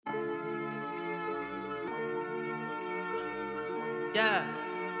Yeah,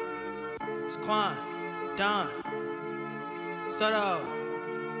 it's Quan, Don, Soto,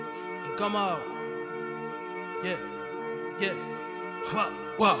 and Como. Yeah, yeah. Whoa,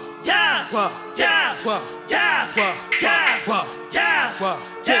 whoa, yeah, whoa, yeah, whoa, yeah, whoa, yeah, whoa, yeah, whoa,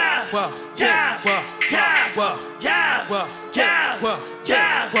 yeah, whoa, yeah, whoa, yeah, whoa, yeah, whoa, yeah, whoa,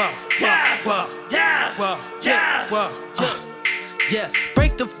 yeah, whoa, yeah, whoa, yeah, whoa, yeah, whoa. Yeah,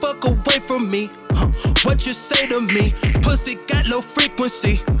 break the fuck away from me. What you say to me? Pussy got low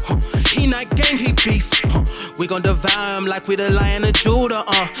frequency. He not gang, he beef. We gon' devour him like we the Lion of Judah.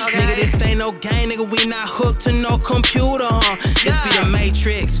 Okay. Nigga, this ain't no game, nigga. We not hooked to no computer. This be the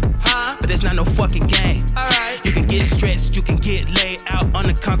Matrix, but it's not no fucking game. Alright. You can get stretched, you can get laid out on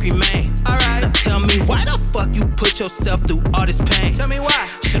the concrete main. Alright. Now tell me why the fuck you put yourself through all this pain? Tell me why.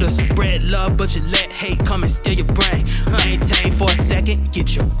 Should've spread love, but you let hate come and steal your brain. Maintain for a second,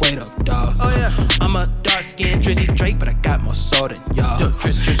 get your weight up, dawg. Oh yeah. I'm a dark-skinned Drizzy Drake, but I got more soul than y'all.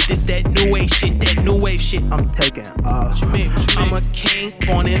 This that new wave shit, I'm taking off. I'm a king,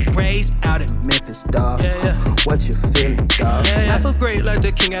 born and raised out in Memphis, dawg. Yeah. What you feeling, dawg? I feel great like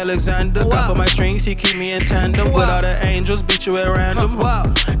the King Alexander. God for my strings, he keep me in tandem. With all the angels, beat you at random.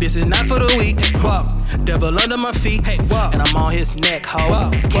 This is not for the weak. Devil under my feet, and I'm on his neck, ho.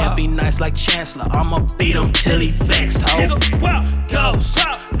 Can't be nice like Chancellor, I'ma beat him till he vexed, ho. Ghost,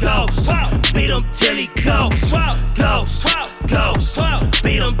 beat him till he goes. Ghost,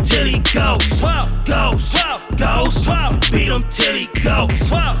 beat him till he goes. Ghost, beat him till he goes.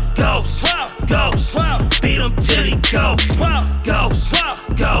 Ghost, beat him till he goes.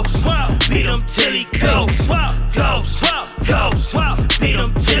 Ghost, beat him till he goes. Ghost, beat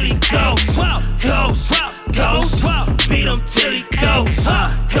him till he goes. Ghost, beat him till he goes.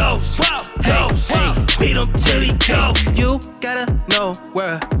 Beat him till he goes. You gotta know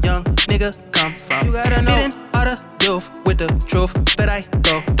where a young nigga come from. You gotta know. Feeding all the youth with the truth, but I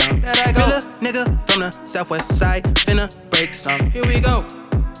go down. Real a nigga from the southwest side, finna break some. Here we go.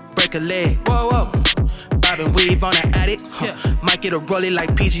 Break a leg. Whoa. Bob and weave on the attic. Might get a rollie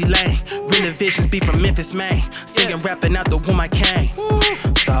like PG Lane. Real visions be from Memphis, Maine. Singing, rapping out the womb I came.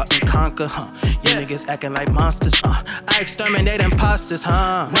 Salt and conquer, You niggas acting like monsters, I exterminate imposters,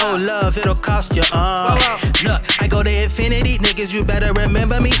 No love, it'll cost you, Look, I go to infinity, niggas, you better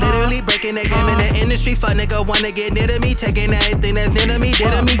remember me. Literally breaking the game in the industry. Fuck nigga wanna get near to me. Taking everything that's near to me,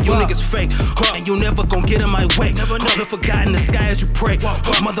 did to me. You niggas fake, and you never gon' get in my way. Never forgot in the sky as you pray.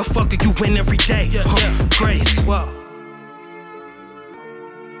 Motherfucker, you win every day. Grace.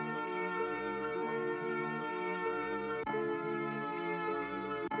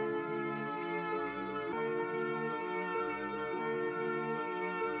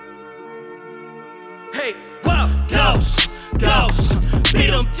 Hey, Ghost, beat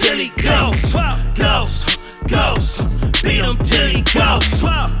him till he goes. Ghost, beat him till he goes.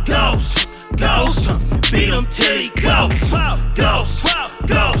 Ghost, beat him till he goes. Ghost,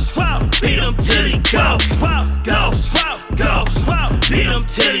 beat him till he goes. Ghost, beat him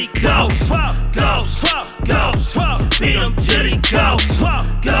till he goes. Ghost, beat him till he goes.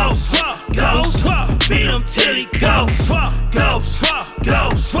 Ghost, beat him till he goes.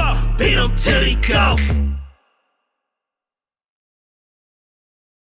 Ghost, beat him till he goes.